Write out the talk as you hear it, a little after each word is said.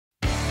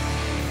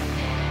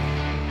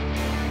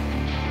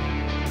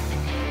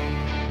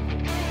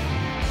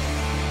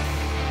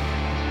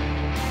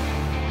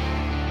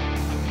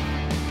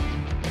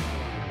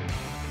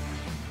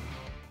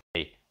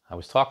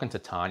was talking to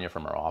Tanya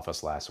from her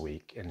office last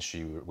week, and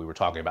we were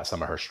talking about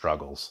some of her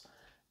struggles.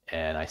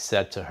 And I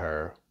said to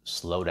her,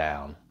 slow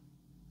down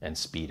and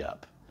speed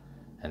up.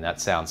 And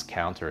that sounds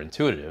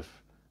counterintuitive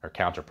or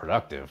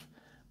counterproductive,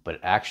 but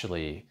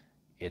actually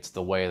it's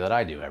the way that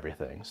I do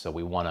everything. So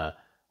we want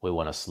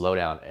to slow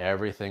down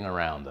everything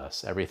around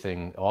us,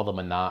 everything, all the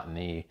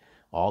monotony,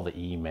 all the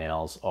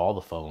emails, all the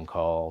phone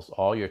calls,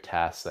 all your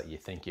tasks that you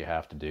think you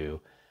have to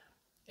do,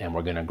 and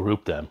we're going to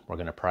group them. We're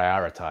going to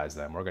prioritize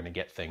them. We're going to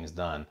get things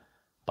done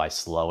by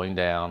slowing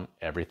down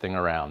everything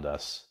around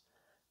us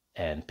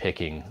and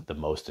picking the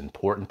most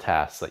important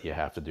tasks that you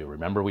have to do.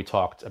 Remember, we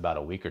talked about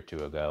a week or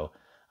two ago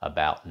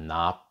about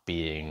not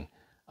being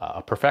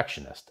a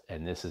perfectionist,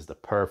 and this is the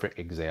perfect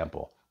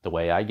example. The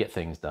way I get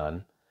things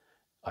done,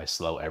 I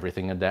slow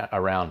everything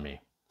around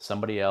me.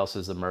 Somebody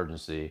else's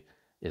emergency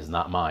is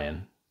not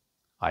mine.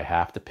 I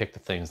have to pick the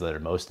things that are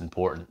most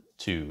important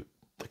to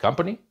the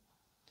company,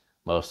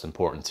 most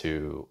important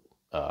to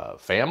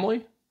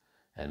family,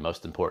 and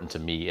most important to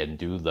me, and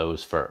do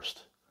those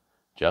first.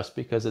 Just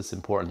because it's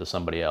important to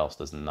somebody else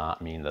does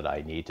not mean that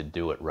I need to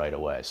do it right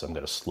away. So I'm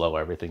going to slow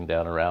everything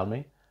down around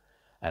me,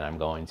 and I'm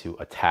going to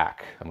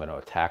attack. I'm going to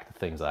attack the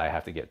things that I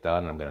have to get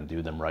done, and I'm going to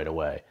do them right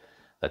away.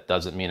 That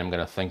doesn't mean I'm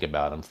going to think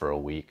about them for a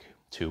week,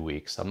 2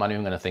 weeks. I'm not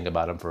even going to think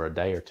about them for a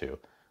day or two.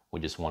 We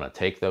just want to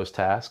take those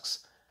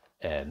tasks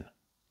and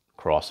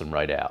cross them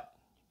right out.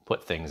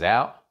 Put things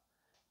out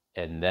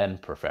and then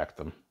perfect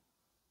them.